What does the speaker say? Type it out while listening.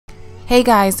Hey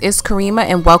guys, it's Kerima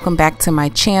and welcome back to my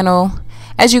channel.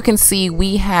 As you can see,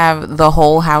 we have the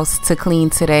whole house to clean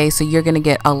today, so you're going to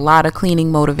get a lot of cleaning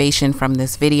motivation from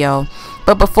this video.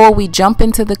 But before we jump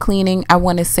into the cleaning, I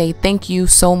want to say thank you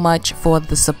so much for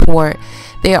the support.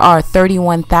 There are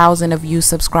 31,000 of you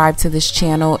subscribed to this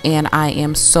channel and I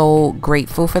am so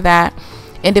grateful for that.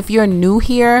 And if you're new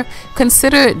here,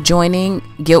 consider joining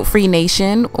Guilt Free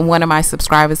Nation. One of my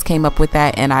subscribers came up with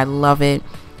that and I love it.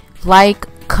 Like,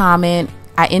 comment.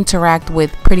 I interact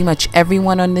with pretty much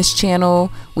everyone on this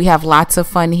channel. We have lots of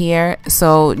fun here,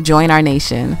 so join our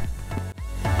nation.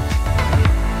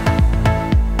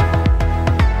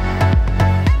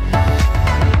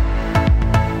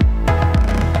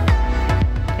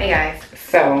 Hey guys,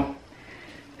 so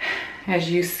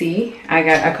as you see, I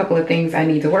got a couple of things I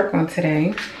need to work on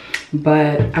today,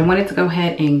 but I wanted to go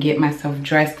ahead and get myself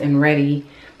dressed and ready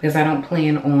because I don't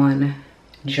plan on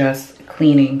just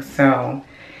cleaning. So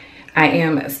I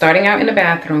am starting out in the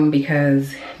bathroom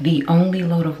because the only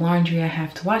load of laundry I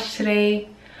have to wash today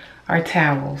are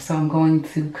towels. So I'm going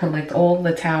to collect all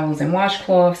the towels and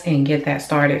washcloths and get that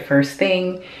started first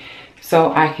thing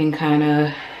so I can kind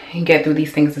of get through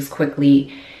these things as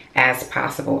quickly as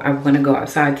possible. I want to go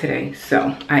outside today,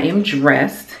 so I am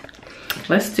dressed.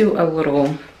 Let's do a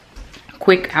little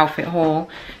quick outfit haul.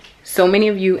 So many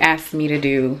of you asked me to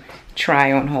do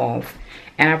try on hauls,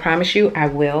 and I promise you I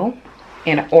will.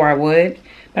 Or I would,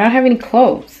 but I don't have any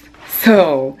clothes.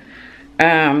 So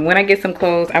when I get some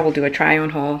clothes, I will do a try on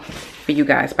haul for you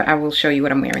guys, but I will show you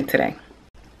what I'm wearing today.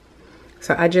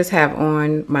 So I just have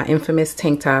on my infamous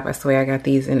tank top. I swear I got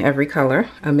these in every color,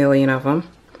 a million of them.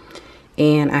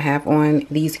 And I have on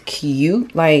these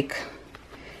cute like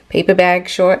paper bag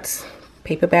shorts,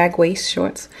 paper bag waist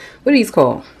shorts. What are these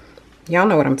called? Y'all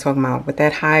know what I'm talking about, with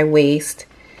that high waist,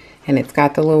 and it's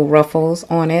got the little ruffles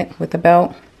on it with the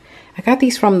belt. I got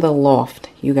these from the Loft,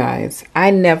 you guys.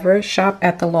 I never shop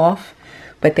at the Loft,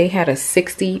 but they had a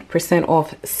 60%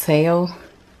 off sale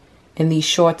and these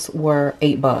shorts were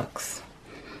 $8.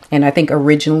 And I think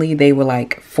originally they were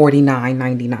like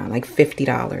 $49.99, like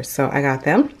 $50. So I got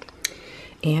them.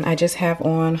 And I just have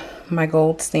on my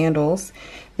gold sandals.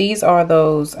 These are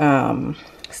those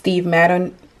Steve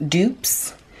Madden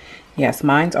dupes. Yes,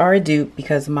 mine are a dupe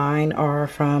because mine are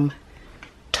from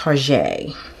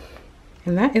Target.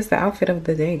 And that is the outfit of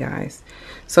the day, guys.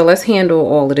 So let's handle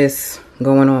all of this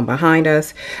going on behind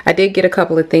us. I did get a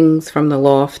couple of things from the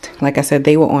Loft. Like I said,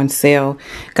 they were on sale.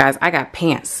 Guys, I got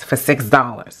pants for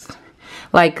 $6.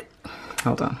 Like,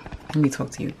 hold on. Let me talk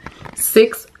to you.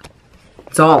 $6.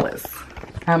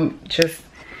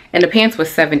 And the pants was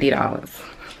 $70.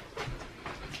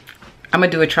 I'm going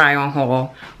to do a try on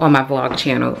haul on my vlog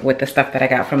channel with the stuff that I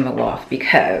got from the Loft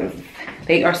because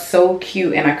they are so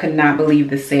cute and I could not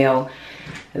believe the sale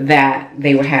that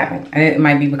they were having. It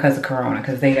might be because of Corona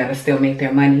because they gotta still make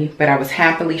their money, but I was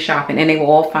happily shopping and they were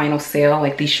all final sale.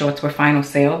 Like these shorts were final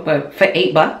sale, but for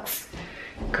 $8,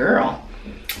 girl.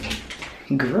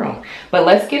 But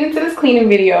let's get into this cleaning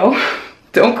video.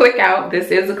 Don't click out.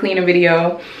 This is a cleaning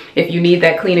video. If you need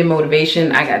that cleaning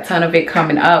motivation, I got a ton of it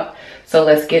coming up. So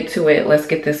let's get to it. Let's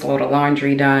get this load of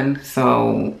laundry done.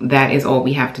 So that is all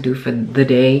we have to do for the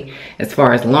day as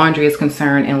far as laundry is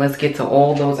concerned. And let's get to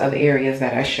all those other areas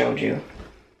that I showed you.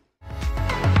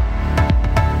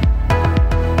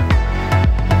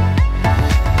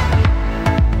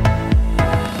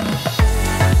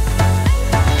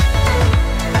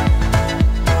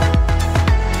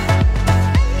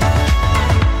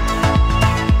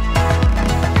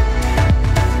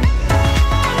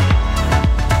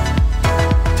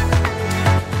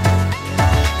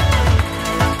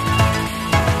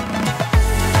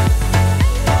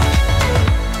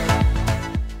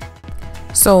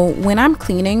 So when I'm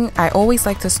cleaning, I always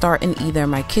like to start in either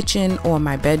my kitchen or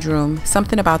my bedroom.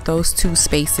 Something about those two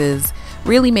spaces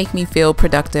really make me feel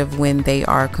productive when they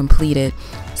are completed.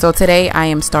 So today I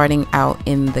am starting out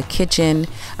in the kitchen.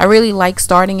 I really like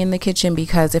starting in the kitchen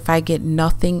because if I get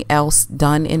nothing else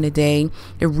done in the day,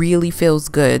 it really feels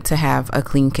good to have a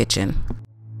clean kitchen.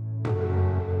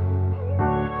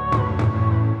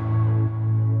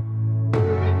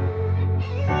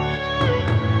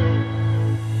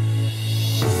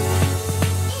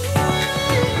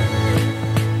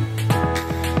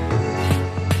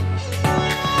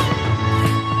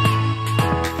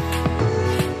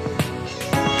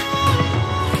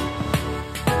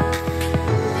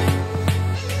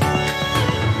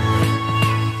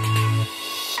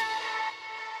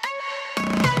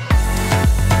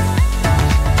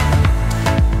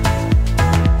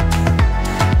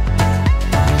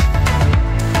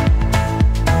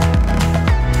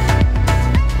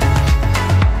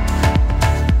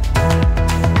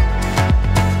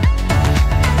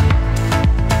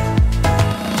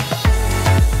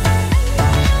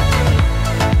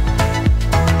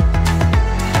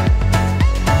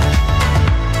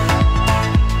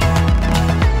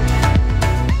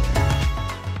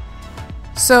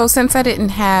 So since I didn't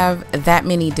have that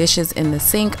many dishes in the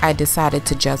sink, I decided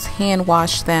to just hand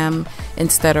wash them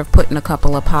instead of putting a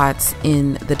couple of pots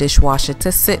in the dishwasher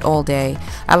to sit all day.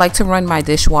 I like to run my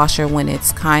dishwasher when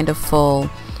it's kind of full.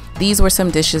 These were some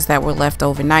dishes that were left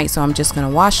overnight, so I'm just going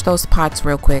to wash those pots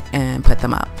real quick and put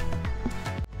them up.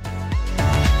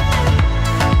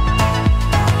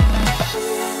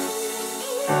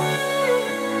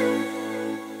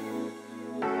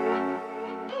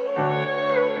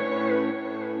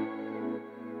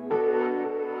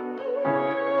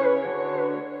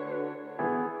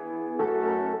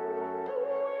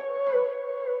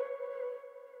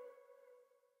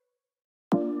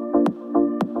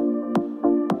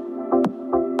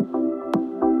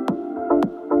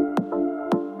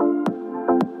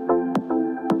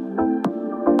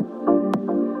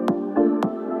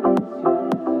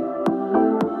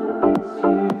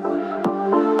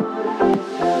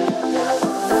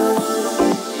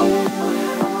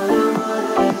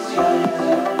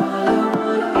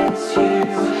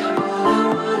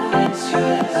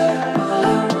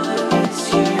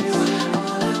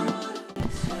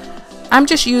 I'm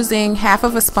just using half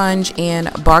of a sponge and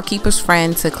Barkeeper's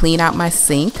Friend to clean out my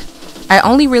sink. I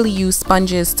only really use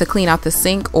sponges to clean out the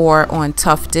sink or on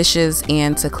tough dishes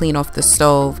and to clean off the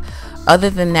stove. Other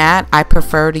than that, I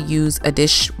prefer to use a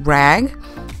dish rag.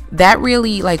 That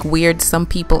really weirds some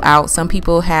people out. Some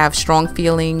people have strong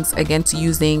feelings against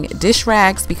using dish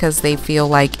rags because they feel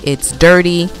like it's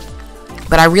dirty.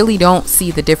 But I really don't see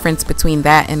the difference between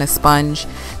that and a sponge.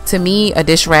 To me, a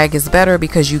dish rag is better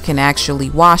because you can actually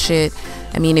wash it.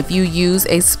 I mean, if you use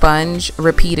a sponge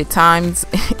repeated times,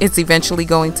 it's eventually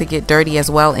going to get dirty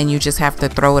as well, and you just have to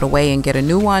throw it away and get a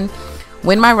new one.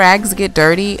 When my rags get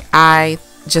dirty, I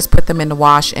just put them in the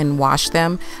wash and wash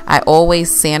them. I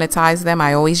always sanitize them.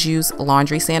 I always use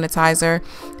laundry sanitizer,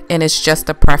 and it's just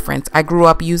a preference. I grew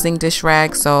up using dish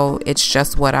rags, so it's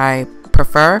just what I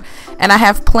prefer, and I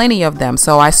have plenty of them,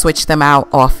 so I switch them out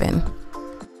often.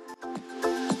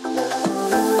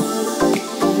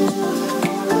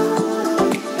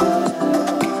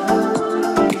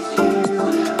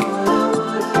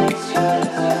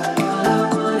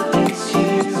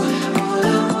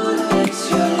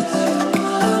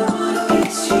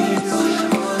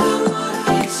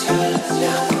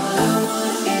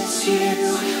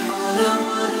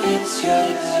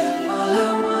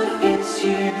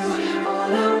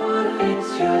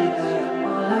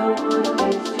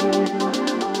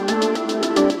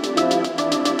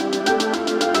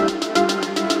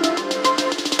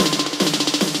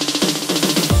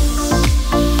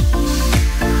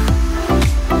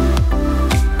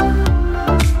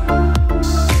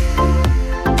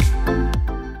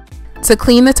 To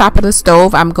clean the top of the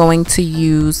stove, I'm going to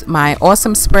use my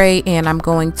Awesome Spray, and I'm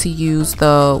going to use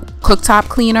the cooktop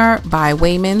cleaner by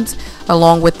Wayman's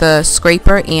along with the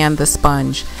scraper and the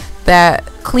sponge. That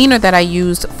cleaner that I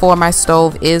used for my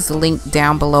stove is linked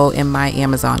down below in my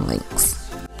Amazon links.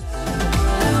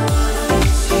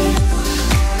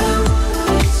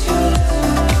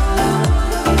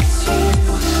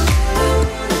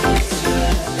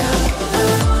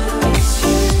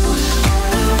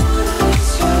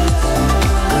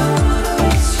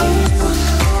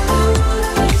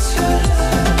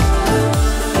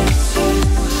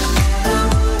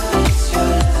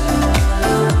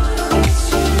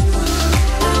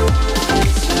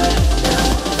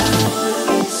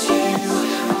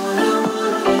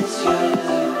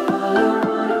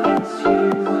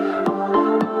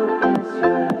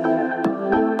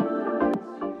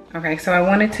 Okay, so I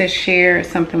wanted to share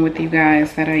something with you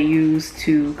guys that I use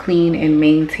to clean and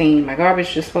maintain my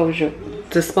garbage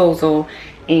disposal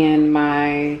and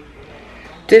my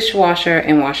dishwasher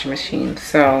and washing machine.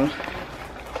 So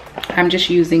I'm just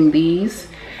using these,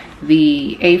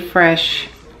 the A-Fresh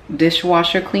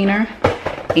dishwasher cleaner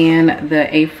and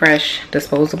the A-Fresh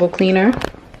disposable cleaner.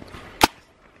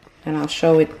 And I'll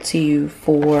show it to you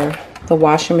for the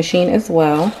washing machine as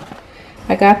well.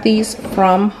 I got these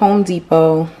from Home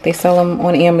Depot. They sell them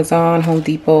on Amazon, Home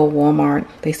Depot, Walmart.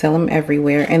 They sell them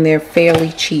everywhere, and they're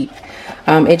fairly cheap.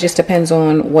 It just depends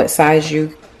on what size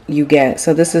you get.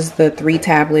 So this is the 3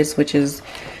 tablets, which is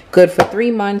good for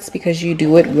 3 months because you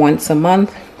do it once a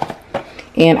month.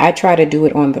 And I try to do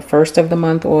it on the first of the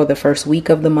month or the first week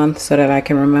of the month so that I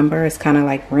can remember. It's kind of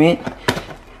like rent.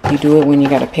 You do it when you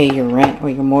got to pay your rent or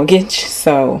your mortgage.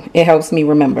 So it helps me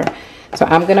remember. So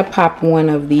I'm going to pop one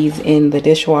of these in the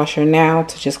dishwasher now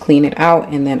to just clean it out,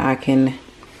 and then I can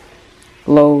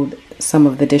load some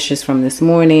of the dishes from this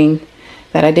morning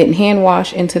that I didn't hand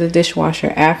wash into the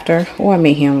dishwasher after, or I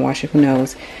may hand wash it, who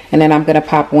knows. And then I'm going to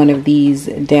pop one of these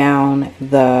down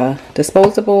the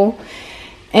disposable,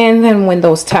 And then when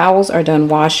those towels are done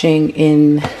washing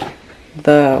in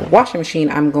the washing machine,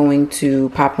 I'm going to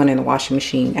pop one in the washing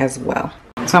machine as well.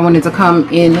 So I wanted to come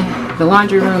in the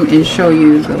laundry room and show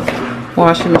you the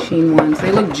washing machine ones.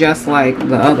 They look just like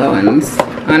the other ones.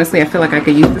 Honestly, I feel like I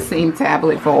could use the same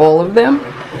tablet for all of them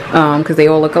because they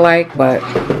all look alike, but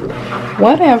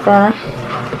whatever.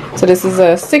 So this is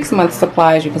a 6-month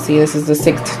supply. As you can see, this is the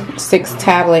sixth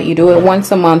tablet. You do it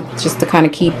once a month just to kind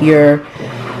of keep your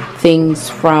things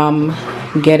from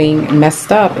getting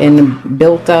messed up and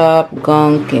built up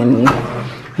gunk and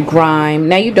grime.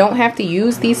 Now you don't have to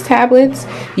use these tablets.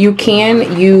 You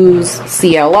can use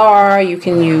CLR, you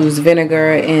can use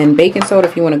vinegar and baking soda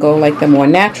if you want to go like the more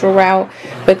natural route,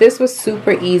 but this was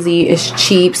super easy. It's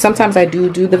cheap. Sometimes I do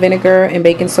the vinegar and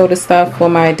baking soda stuff for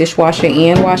my dishwasher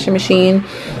and washing machine,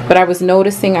 but I was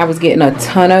noticing I was getting a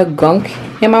ton of gunk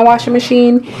in my washing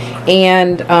machine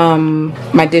and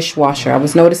my dishwasher. I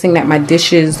was noticing that my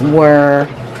dishes were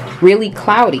really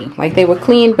cloudy, like they were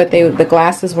clean, but the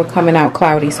glasses were coming out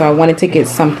cloudy. So I wanted to get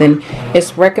something.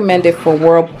 It's recommended for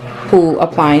Whirlpool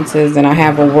appliances, and I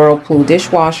have a Whirlpool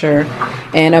dishwasher,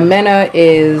 and Amena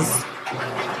is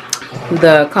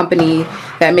the company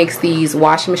that makes these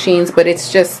washing machines, but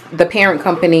it's just the parent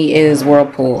company is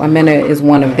Whirlpool. Amena is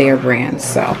one of their brands.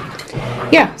 So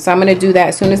yeah, so I'm gonna do that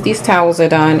as soon as these towels are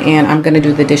done, and I'm gonna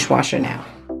do the dishwasher now.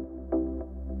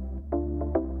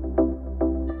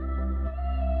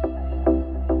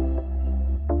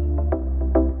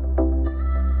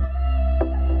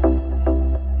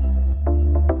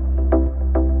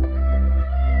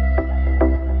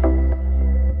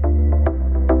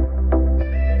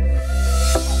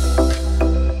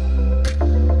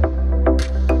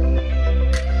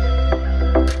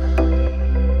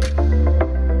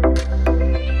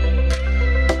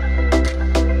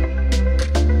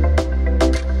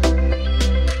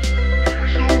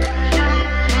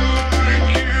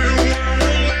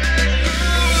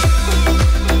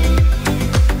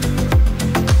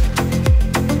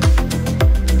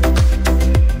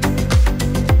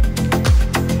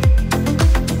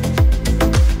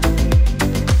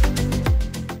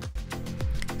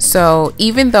 So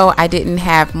even though I didn't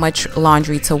have much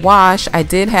laundry to wash, I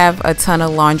did have a ton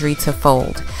of laundry to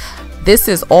fold. This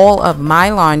is all of my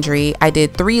laundry. I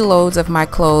did 3 loads of my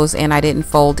clothes and I didn't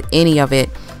fold any of it.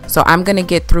 So I'm gonna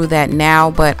get through that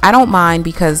now, but I don't mind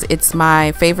because it's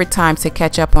my favorite time to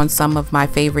catch up on some of my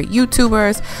favorite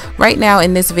YouTubers. Right now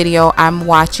in this video, I'm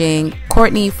watching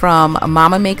Courtney from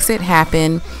Momma Makes It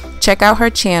Happen. Check out her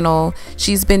channel.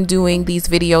 She's been doing these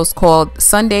videos called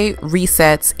Sunday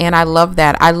Resets, and I love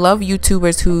that. I love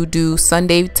YouTubers who do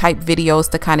Sunday type videos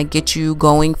to kind of get you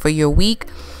going for your week.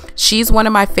 She's one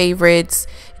of my favorites.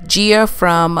 Gia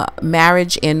from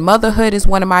Marriage and Motherhood is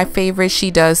one of my favorites. She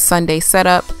does Sunday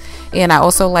setup, and I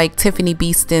also like Tiffany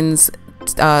Beeston's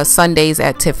Sundays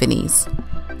at Tiffany's.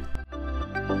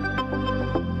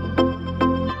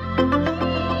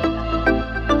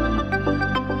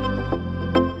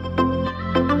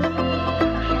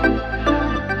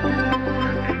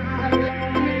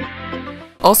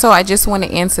 Also, I just want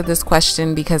to answer this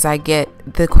question because I get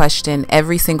the question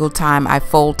every single time I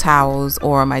fold towels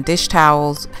or my dish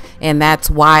towels, and that's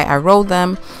why I roll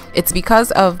them. It's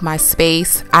because of my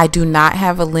space. I do not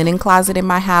have a linen closet in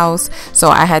my house, so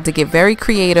I had to get very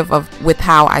creative with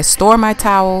how I store my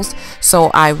towels.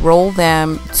 So I roll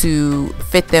them to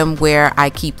fit them where I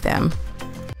keep them.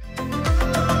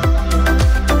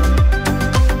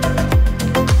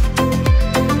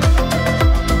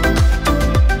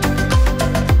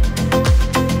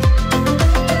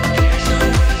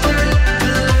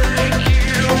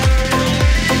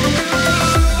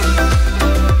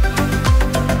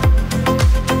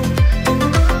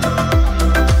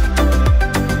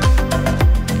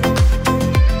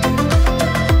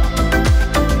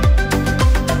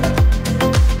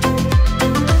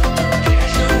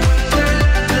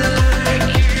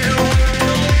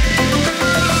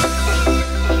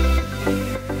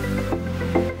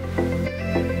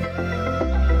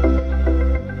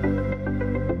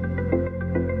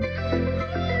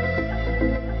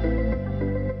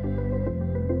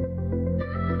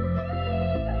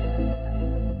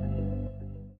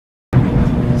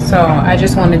 So I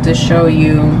just wanted to show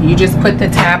you, you just put the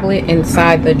tablet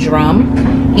inside the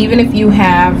drum. Even if you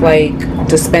have like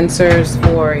dispensers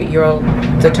for your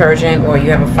detergent, or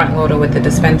you have a front loader with the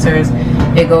dispensers,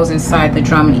 it goes inside the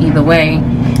drum either way,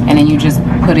 and then you just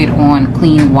put it on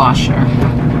clean washer.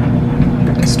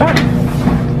 Let's start.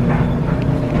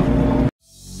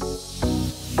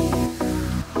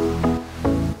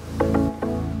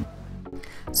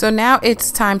 So now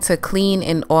it's time to clean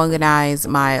and organize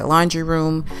my laundry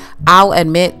room. I'll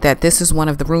admit that this is one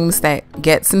of the rooms that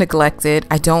gets neglected.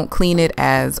 I don't clean it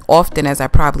as often as I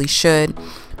probably should.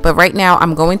 But right now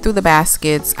I'm going through the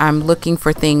baskets. I'm looking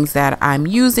for things that I'm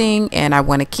using and I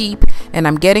want to keep, and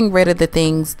I'm getting rid of the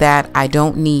things that I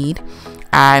don't need.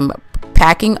 I'm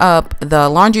packing up the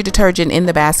laundry detergent in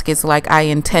the baskets like I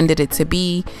intended it to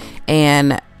be,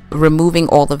 and removing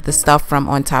all of the stuff from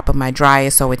on top of my dryer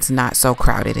so it's not so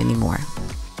crowded anymore.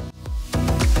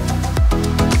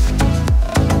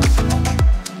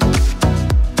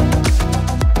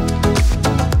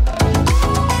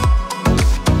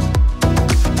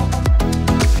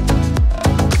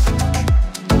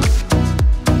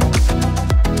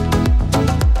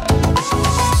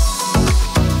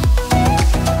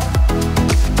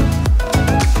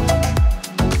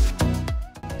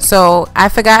 So I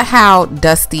forgot how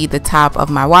dusty the top of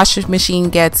my washing machine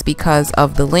gets because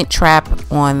of the lint trap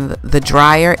on the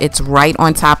dryer. It's right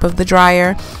on top of the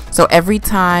dryer. So every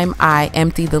time I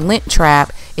empty the lint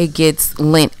trap, it gets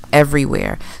lint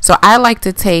everywhere. So I like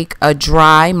to take a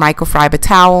dry microfiber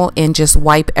towel and just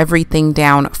wipe everything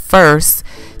down first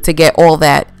to get all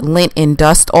that lint and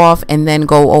dust off, and then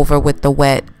go over with the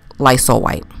wet Lysol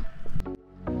wipe.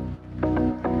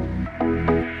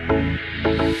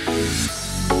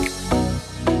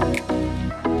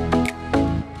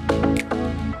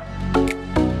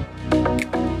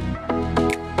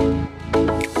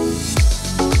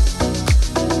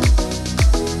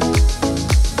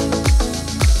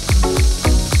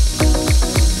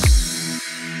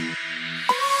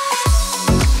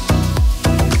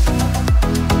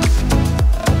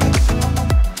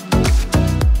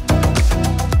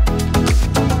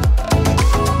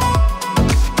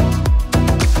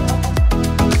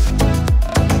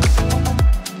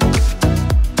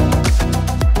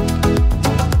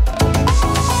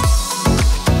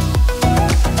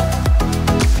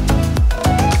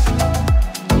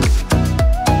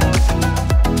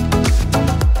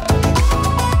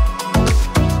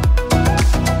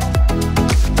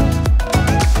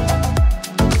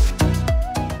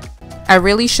 I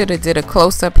really should have did a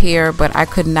close-up here, but I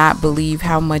could not believe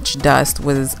how much dust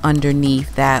was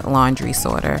underneath that laundry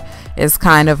sorter. It's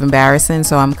kind of embarrassing,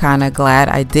 so I'm kind of glad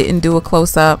I didn't do a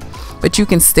close-up, but you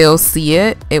can still see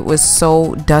it. It was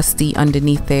so dusty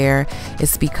underneath there.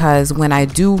 It's because when I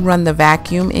do run the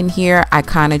vacuum in here, I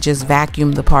kind of just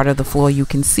vacuum the part of the floor you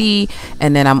can see,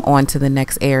 and then I'm on to the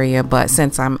next area. But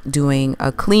since I'm doing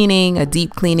a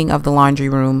deep cleaning of the laundry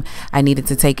room, I needed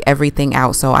to take everything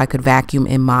out so I could vacuum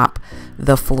and mop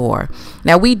the floor.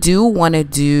 Now we do want to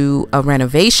do a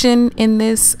renovation in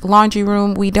this laundry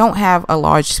room. We don't have a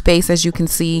large space, as you can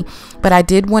see, but I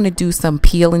did want to do some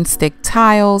peel and stick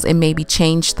tiles and maybe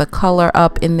change the color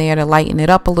up in there to lighten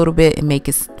it up a little bit and make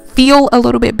it feel a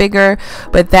little bit bigger,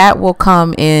 but that will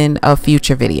come in a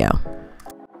future video.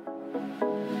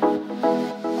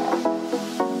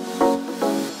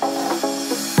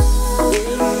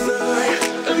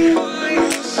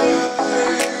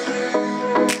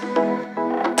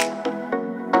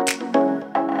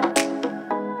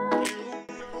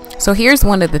 So here's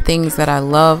one of the things that I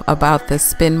love about the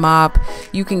spin mop.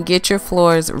 You can get your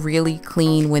floors really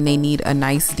clean when they need a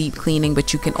nice deep cleaning,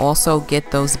 but you can also get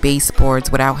those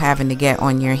baseboards without having to get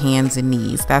on your hands and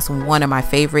knees. That's one of my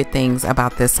favorite things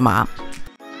about this mop.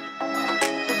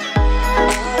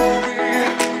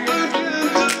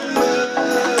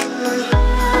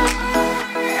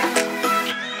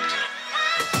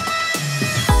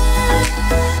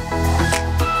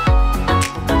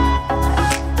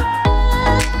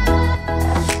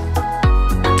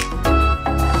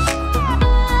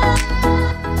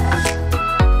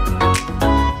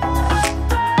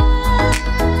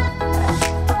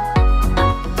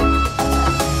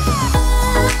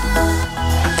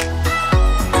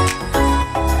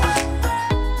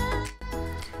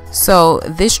 So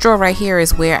this drawer right here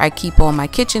is where I keep all my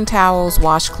kitchen towels,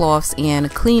 washcloths,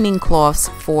 and cleaning cloths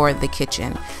for the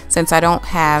kitchen. Since I don't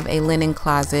have a linen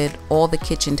closet, all the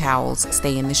kitchen towels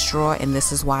stay in this drawer, and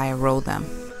this is why I roll them.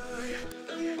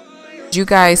 Did you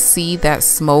guys see that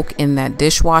smoke in that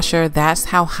dishwasher? That's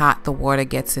how hot the water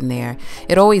gets in there.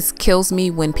 It always kills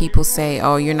me when people say,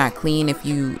 oh, you're not clean if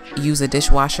you use a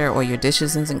dishwasher or your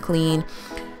dishes isn't clean,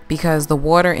 because the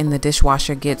water in the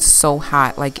dishwasher gets so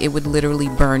hot, like it would literally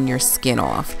burn your skin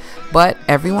off. But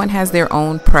everyone has their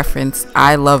own preference.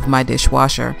 I love my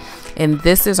dishwasher. And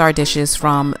this is our dishes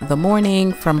from the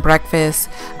morning, from breakfast.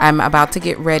 I'm about to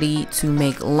get ready to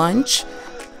make lunch,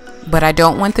 but I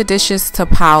don't want the dishes to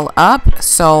pile up,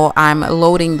 so I'm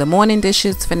loading the morning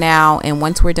dishes for now, and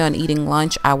once we're done eating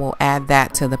lunch, I will add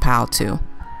that to the pile too.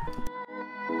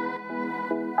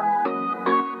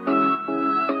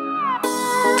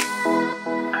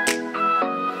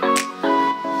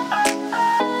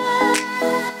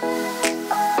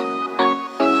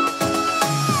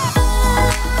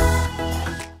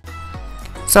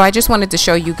 So I just wanted to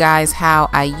show you guys how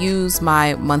I use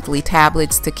my monthly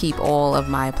tablets to keep all of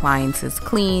my appliances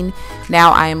clean.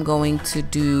 Now I am going to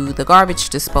do the garbage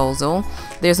disposal.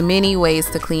 There's many ways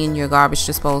to clean your garbage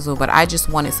disposal, but I just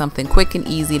wanted something quick and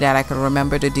easy that I could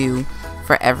remember to do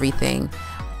for everything.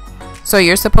 So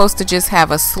you're supposed to just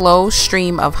have a slow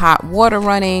stream of hot water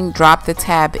running, drop the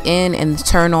tab in, and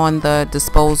turn on the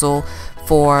disposal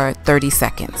for 30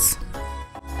 seconds.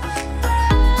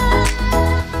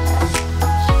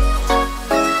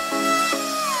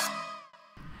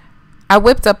 I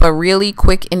whipped up a really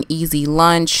quick and easy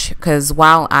lunch because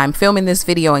while I'm filming this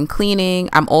video and cleaning,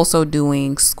 I'm also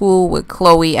doing school with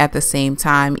Chloe at the same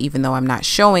time, even though I'm not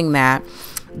showing that.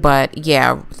 But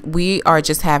yeah, we are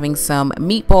just having some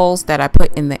meatballs that I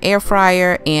put in the air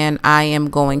fryer, and I am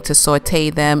going to saute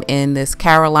them in this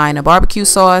Carolina barbecue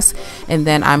sauce, and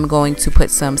then I'm going to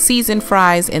put some seasoned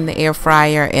fries in the air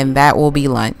fryer, and that will be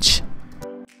lunch.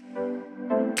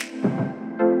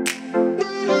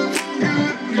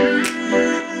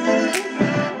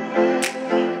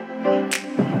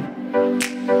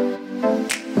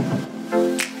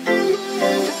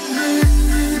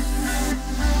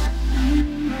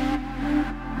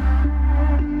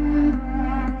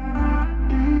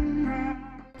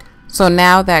 So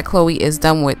now that Chloe is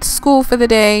done with school for the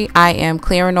day, I am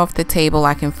clearing off the table.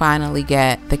 I can finally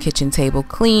get the kitchen table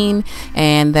clean,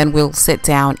 and then we'll sit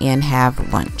down and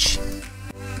have lunch.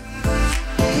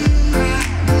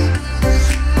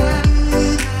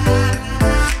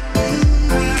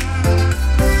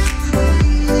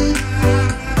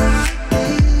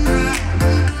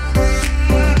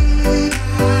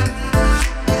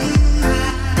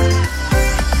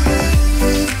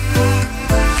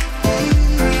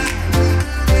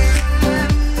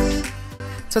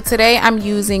 So today I'm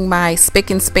using my spick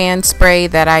and span spray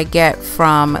that I get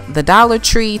from the Dollar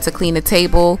Tree to clean the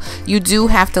table. You do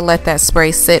have to let that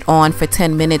spray sit on for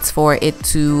 10 minutes for it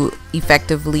to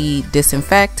effectively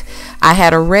disinfect. I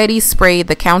had already sprayed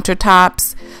the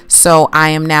countertops, so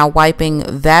I am now wiping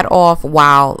that off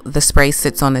while the spray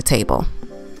sits on the table.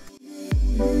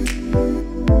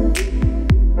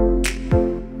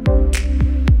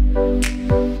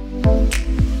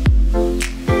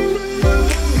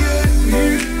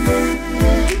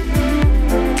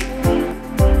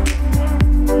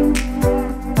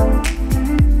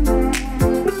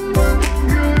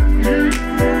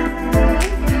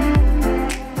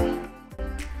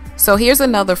 So here's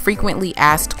another frequently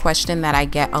asked question that I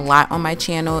get a lot on my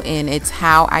channel, and it's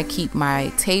how I keep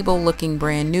my table looking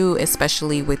brand new,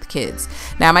 especially with kids.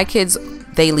 Now my kids,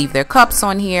 they leave their cups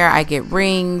on here, I get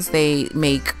rings, they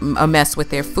make a mess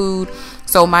with their food,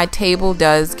 so my table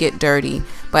does get dirty,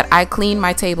 but I clean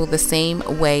my table the same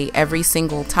way every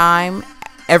single time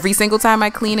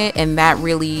I clean it, and that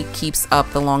really keeps up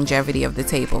the longevity of the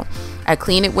table. I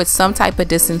clean it with some type of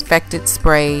disinfectant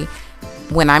spray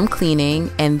when I'm cleaning,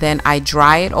 and then I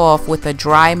dry it off with a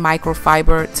dry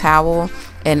microfiber towel,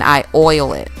 and I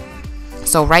oil it.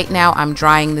 So right now I'm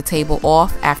drying the table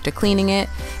off after cleaning it,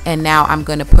 and now I'm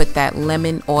going to put that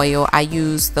lemon oil. I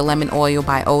use the lemon oil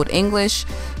by Old English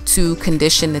to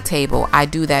condition the table. I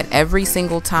do that every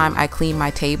single time I clean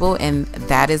my table, and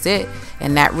that is it,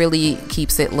 and that really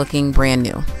keeps it looking brand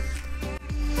new.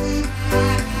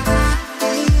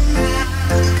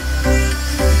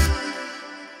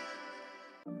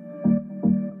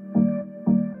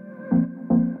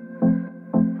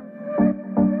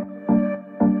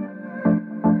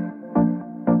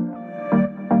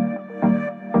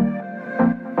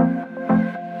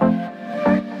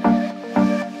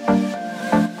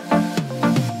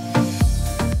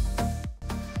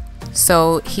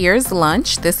 So here's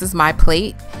lunch. This is my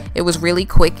plate. It was really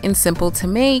quick and simple to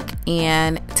make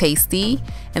and tasty,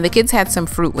 and the kids had some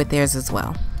fruit with theirs as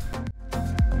well.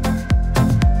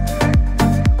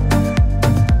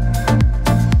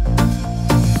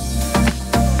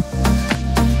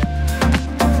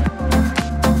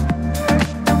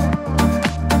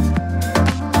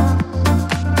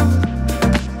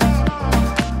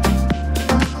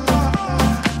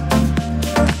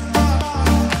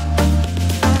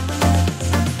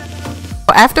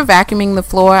 After vacuuming the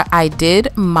floor, I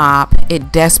did mop.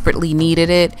 It desperately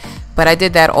needed it, but I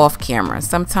did that off camera.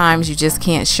 Sometimes you just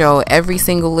can't show every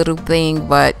single little thing,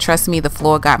 but trust me, the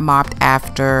floor got mopped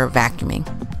after vacuuming.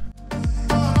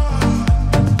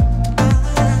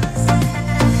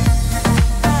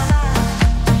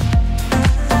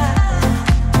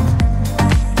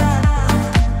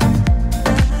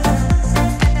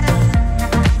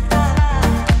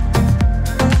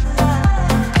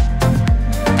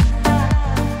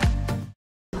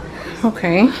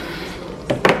 Okay,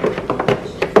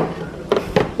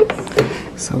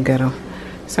 so ghetto.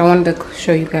 So I wanted to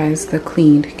show you guys the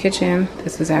cleaned kitchen.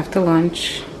 This is after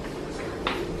lunch.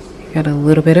 Got a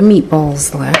little bit of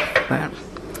meatballs left, but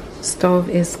stove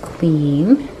is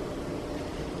clean.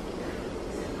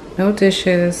 No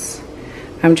dishes.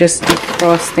 I'm just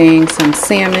defrosting some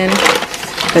salmon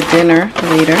for dinner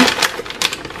later.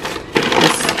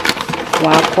 This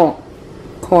wild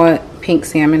caught pink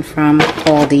salmon from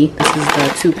Aldi. This is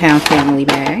the 2-pound family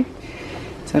bag.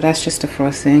 So that's just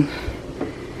defrosting.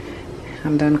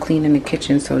 I'm done cleaning the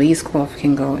kitchen, so these cloths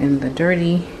can go in the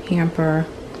dirty hamper.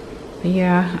 But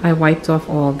yeah, I wiped off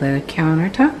all the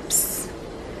countertops.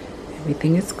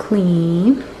 Everything is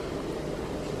clean.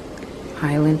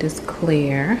 Island is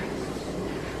clear.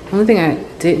 Only thing I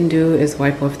didn't do is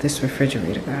wipe off this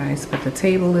refrigerator, guys. But the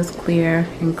table is clear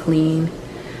and clean.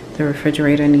 The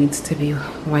refrigerator needs to be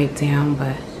wiped down,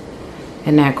 but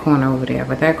in that corner over there.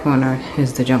 But that corner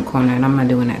is the junk corner, and I'm not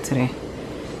doing that today.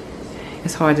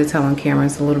 It's hard to tell on camera.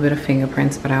 It's a little bit of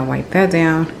fingerprints, but I wiped that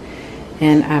down.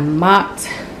 And I mopped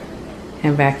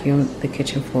and vacuumed the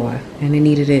kitchen floor. And it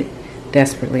needed it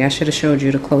desperately. I should have showed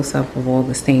you the close-up of all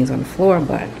the stains on the floor,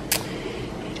 but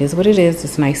it is what it is.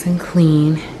 It's nice and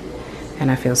clean. And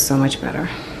I feel so much better.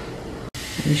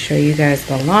 Let me show you guys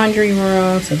the laundry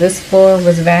room. So this floor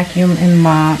was vacuumed and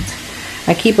mopped.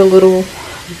 I keep a little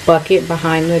bucket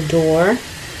behind the door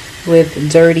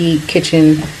with dirty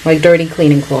kitchen, like dirty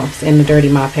cleaning cloths and the dirty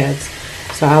mop heads.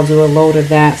 So I'll do a load of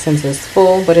that since it's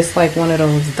full, but it's like one of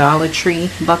those Dollar Tree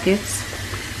buckets,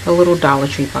 a little Dollar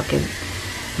Tree bucket.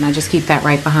 And I just keep that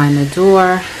right behind the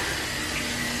door.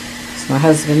 So my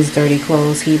husband's dirty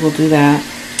clothes, he will do that.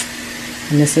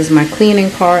 And this is my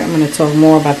cleaning cart. I'm going to talk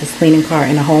more about this cleaning cart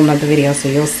in a whole nother video, so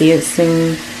you'll see it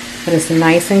soon. But it's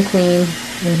nice and clean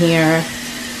in here.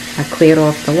 I cleared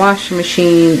off the washing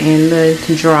machine and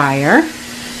the dryer.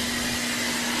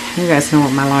 You guys know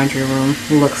what my laundry room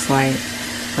looks like.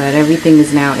 But everything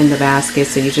is now in the basket,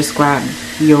 so you just grab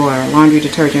your laundry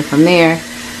detergent from there,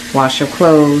 wash your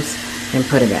clothes, and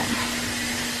put it back.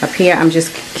 Up here, I'm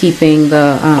just keeping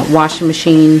the washing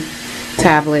machine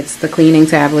tablets, the cleaning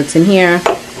tablets in here.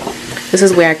 This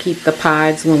is where I keep the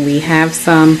pods when we have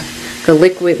some. The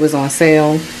liquid was on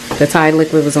sale. The Tide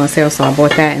liquid was on sale, so I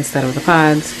bought that instead of the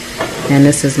pods. And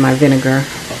this is my vinegar.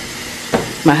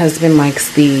 My husband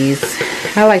likes these.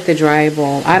 I like the dry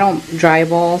balls.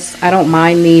 I don't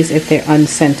mind these if they're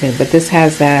unscented, but this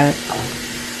has that,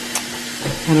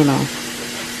 I don't know,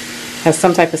 has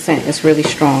some type of scent. It's really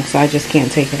strong, so I just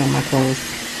can't take it on my clothes.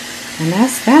 And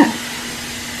that's that.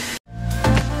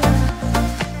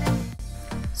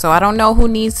 So I don't know who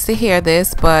needs to hear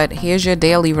this, but here's your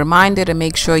daily reminder to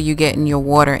make sure you're getting your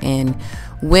water in.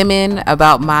 Women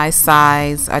about my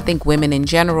size, I think women in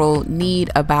general, need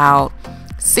about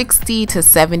 60 to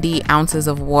 70 ounces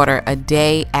of water a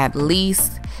day at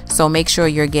least. So make sure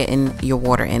you're getting your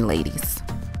water in, ladies.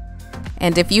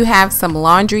 And if you have some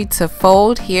laundry to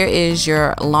fold, here is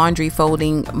your laundry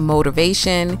folding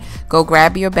motivation. Go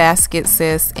grab your basket,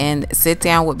 sis, and sit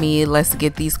down with me. Let's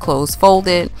get these clothes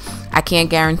folded. I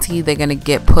can't guarantee they're gonna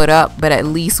get put up, but at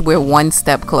least we're one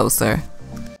step closer.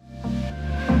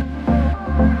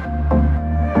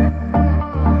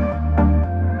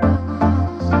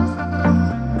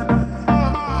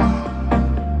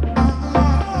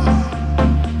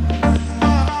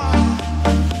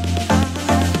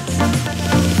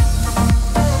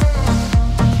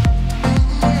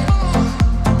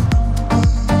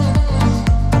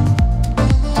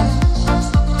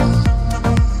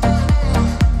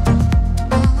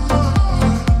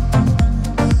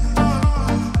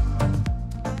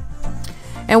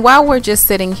 And while we're just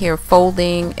sitting here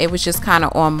folding, it was just kind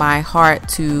of on my heart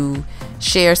to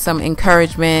share some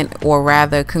encouragement, or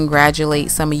rather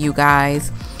congratulate some of you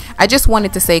guys. I just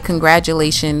wanted to say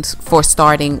congratulations for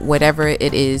starting whatever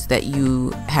it is that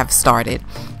you have started.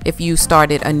 If you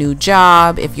started a new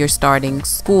job, if you're starting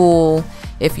school,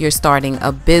 if you're starting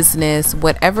a business,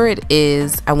 whatever it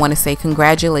is, I want to say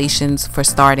congratulations for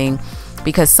starting,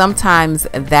 because sometimes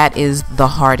that is the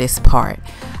hardest part.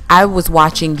 I was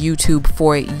watching YouTube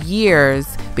for years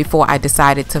before I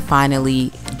decided to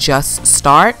finally just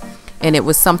start. And it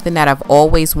was something that I've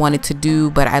always wanted to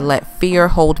do, but I let fear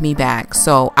hold me back.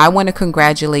 So I want to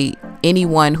congratulate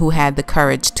anyone who had the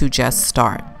courage to just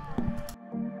start.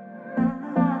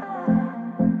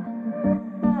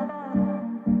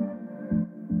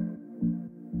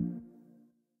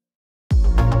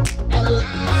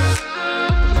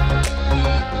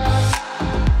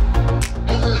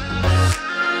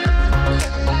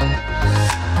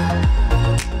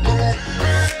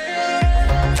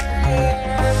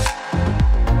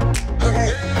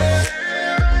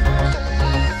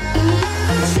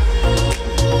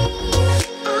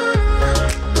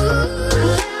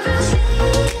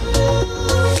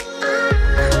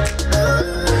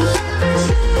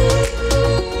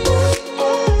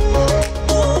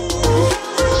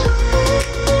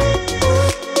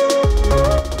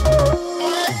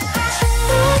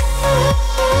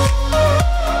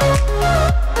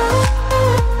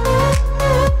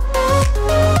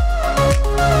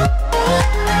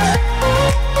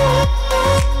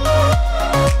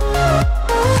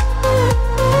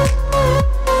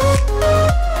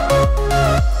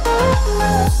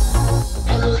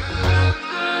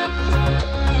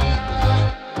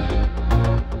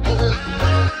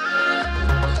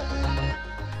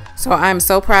 So I'm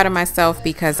so proud of myself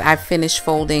because I finished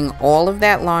folding all of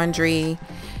that laundry.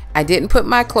 I didn't put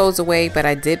my clothes away, but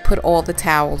I did put all the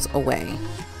towels away.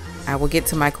 I will get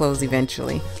to my clothes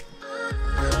eventually.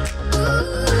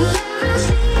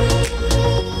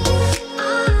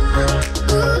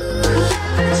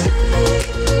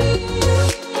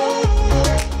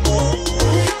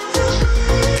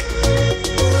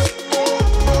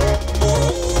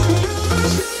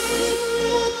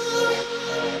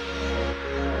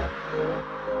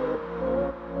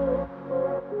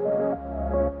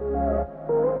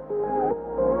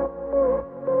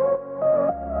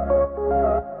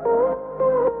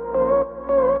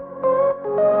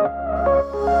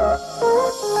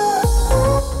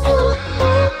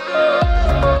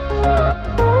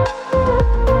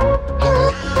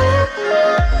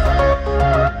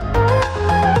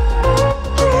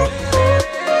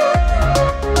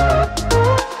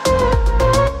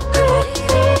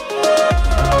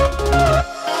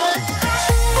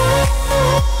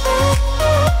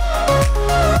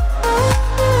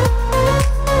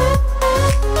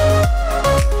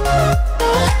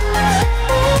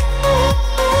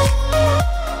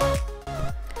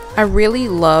 I really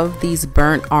love these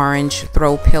burnt orange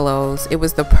throw pillows. It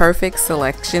was the perfect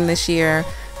selection this year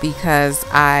because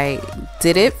I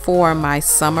did it for my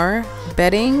summer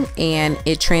bedding and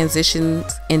it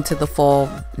transitions into the fall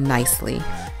nicely.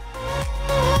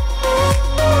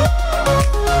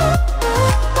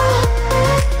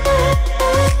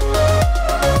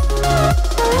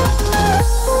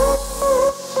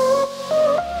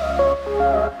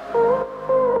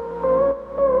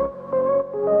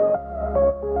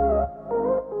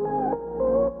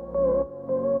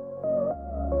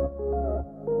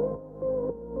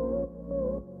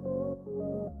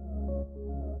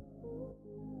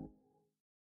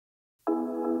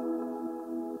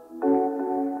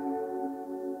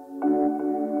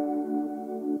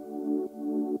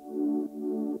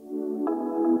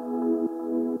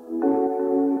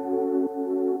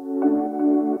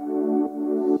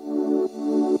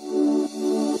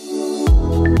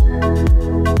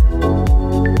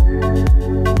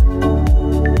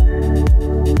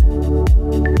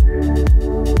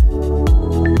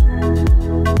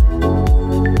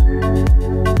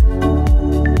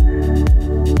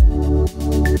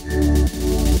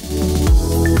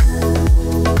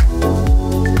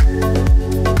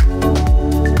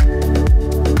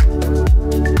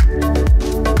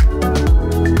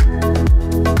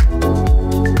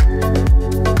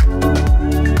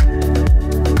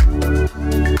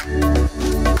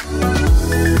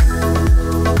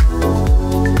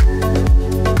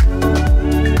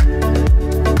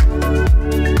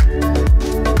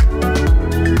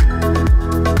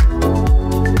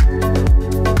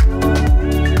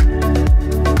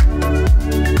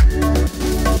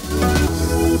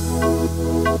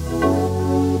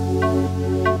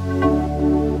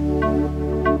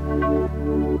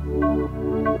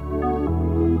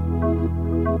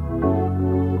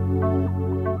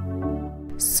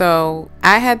 So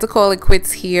I had to call it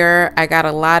quits here. I got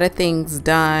a lot of things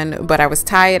done, but I was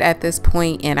tired at this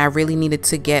point and I really needed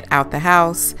to get out the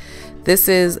house. This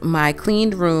is my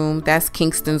cleaned room. That's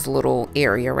Kingston's little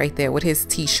area right there with his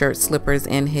t-shirt, slippers,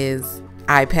 and his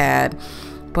iPad.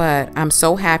 But I'm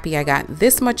so happy I got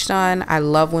this much done. I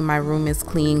love when my room is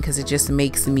clean because it just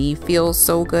makes me feel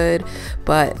so good.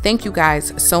 But thank you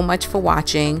guys so much for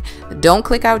watching. Don't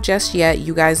click out just yet.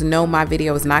 You guys know my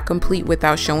video is not complete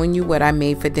without showing you what I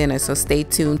made for dinner, so stay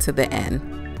tuned to the end.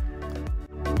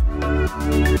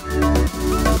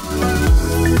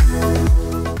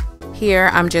 Here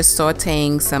I'm just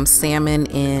sauteing some salmon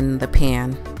in the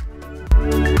pan.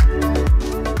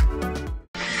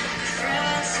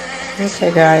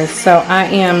 Okay guys, so I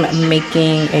am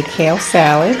making a kale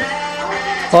salad.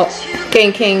 Oh,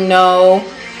 King, no,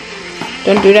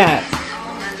 don't do that.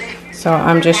 So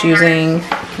I'm just using,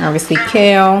 obviously,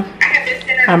 kale.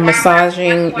 I'm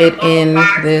massaging it in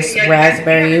this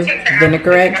raspberry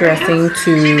vinaigrette dressing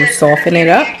to soften it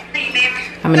up.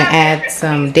 I'm gonna add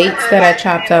some dates that I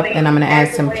chopped up, and I'm gonna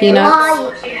add some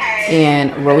peanuts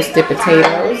and roasted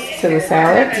potatoes to the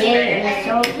salad.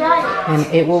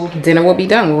 And dinner will be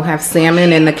done. We'll have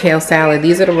salmon and the kale salad.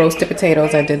 These are the roasted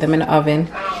potatoes. I did them in the oven.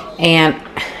 And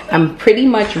I'm pretty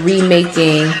much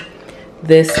remaking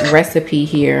this recipe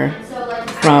here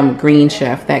from Green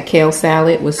Chef. That kale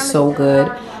salad was so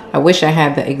good. I wish I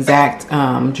had the exact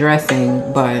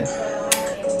dressing, but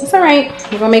it's all right.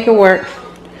 We're gonna make it work.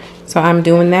 So I'm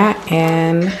doing that,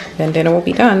 and then dinner will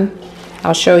be done.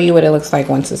 I'll show you what it looks like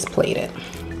once it's plated.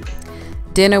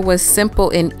 Dinner was simple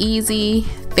and easy.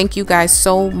 Thank you guys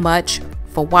so much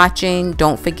for watching.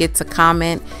 Don't forget to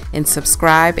comment and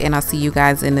subscribe, and I'll see you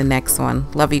guys in the next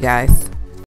one. Love you guys.